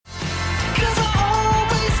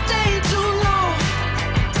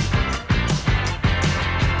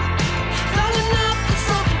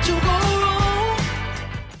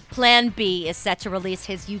Plan B is set to release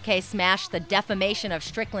his UK smash, The Defamation of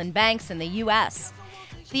Strickland Banks, in the US.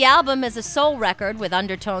 The album is a soul record with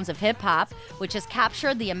undertones of hip-hop, which has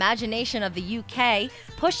captured the imagination of the UK,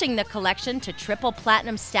 pushing the collection to triple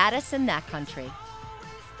platinum status in that country.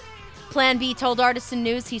 Plan B told Artisan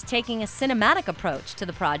News he's taking a cinematic approach to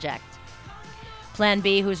the project. Plan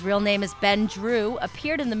B, whose real name is Ben Drew,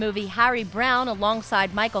 appeared in the movie Harry Brown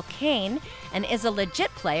alongside Michael Caine and is a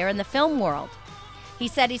legit player in the film world. He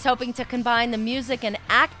said he's hoping to combine the music and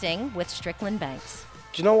acting with Strickland Banks.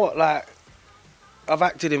 Do you know what, like, I've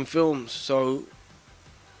acted in films, so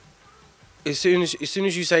as soon as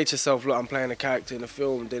you say to yourself, look, I'm playing a character in a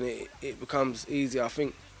film, then it becomes easier. I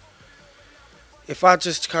think if I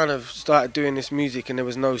just kind of started doing this music and there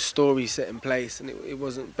was no story set in place and it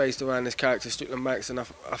wasn't based around this character, Strickland Banks, and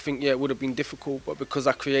I think, yeah, it would have been difficult, but because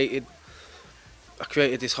I created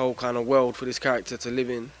this whole kind of world for this character to live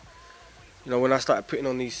in, you know, when I started putting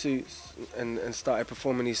on these suits and started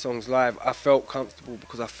performing these songs live, I felt comfortable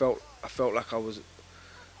because I felt like I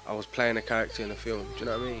was playing a character in a film. Do you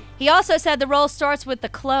know what I mean? He also said the role starts with the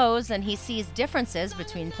clothes and he sees differences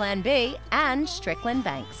between Plan B and Strickland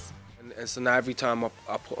Banks. And so now every time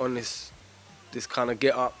I put on this kind of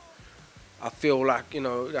get up, I feel like, you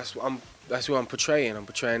know, that's who I'm portraying. I'm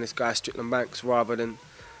portraying this guy Strickland Banks rather than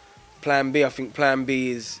Plan B. I think Plan B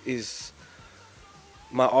is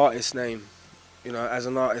my artist name. You know, as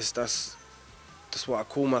an artist, that's what I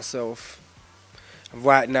call myself. And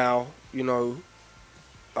right now, you know,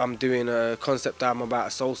 I'm doing a concept album about a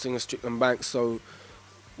soul singer, Strickland Banks. So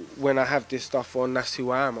when I have this stuff on, that's who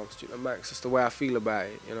I am. I'm Strickland Banks. That's the way I feel about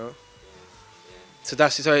it, you know. So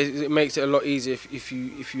it makes it a lot easier if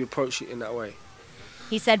you approach it in that way.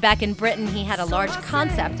 He said back in Britain he had a large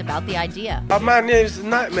concept about the idea. Oh man, yeah, it was a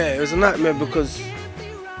nightmare. It was a nightmare because,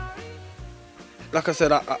 like I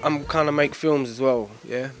said, I'm kind of make films as well.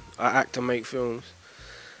 Yeah, I act and make films.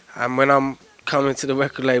 And when I'm coming to the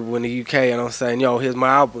record label in the UK and I'm saying, yo, here's my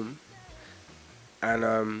album,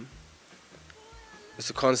 and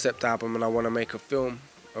it's a concept album and I want to make a film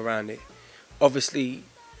around it. Obviously,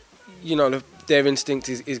 you know, their instinct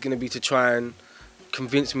is going to be to try and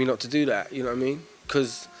convince me not to do that, you know what I mean?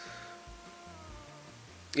 Because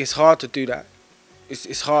it's hard to do that.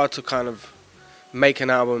 It's hard to kind of make an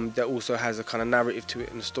album that also has a kind of narrative to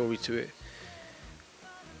it and a story to it,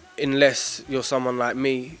 unless you're someone like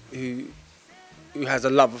me who has a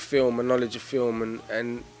love of film, a knowledge of film,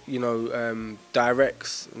 and you know,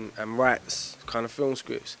 directs and writes kind of film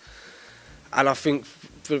scripts. And I think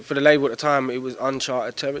for the label at the time, it was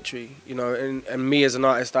uncharted territory, you know, and me as an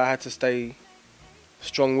artist, I had to stay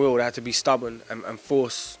strong-willed, I had to be stubborn and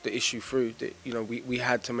force the issue through. That, you know, we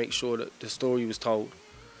had to make sure that the story was told.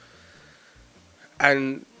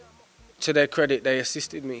 And to their credit, they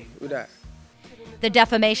assisted me with that. The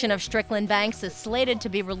Defamation of Strickland Banks is slated to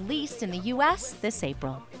be released in the US this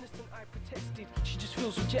April. She just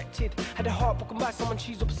feels rejected. Had her heart broken by someone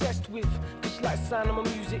she's obsessed with. Cause she likes the sound of my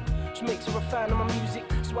music. She makes her a fan of my music.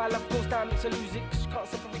 That's why love goes down, makes her lose it. Cause she can't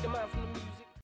separate the man from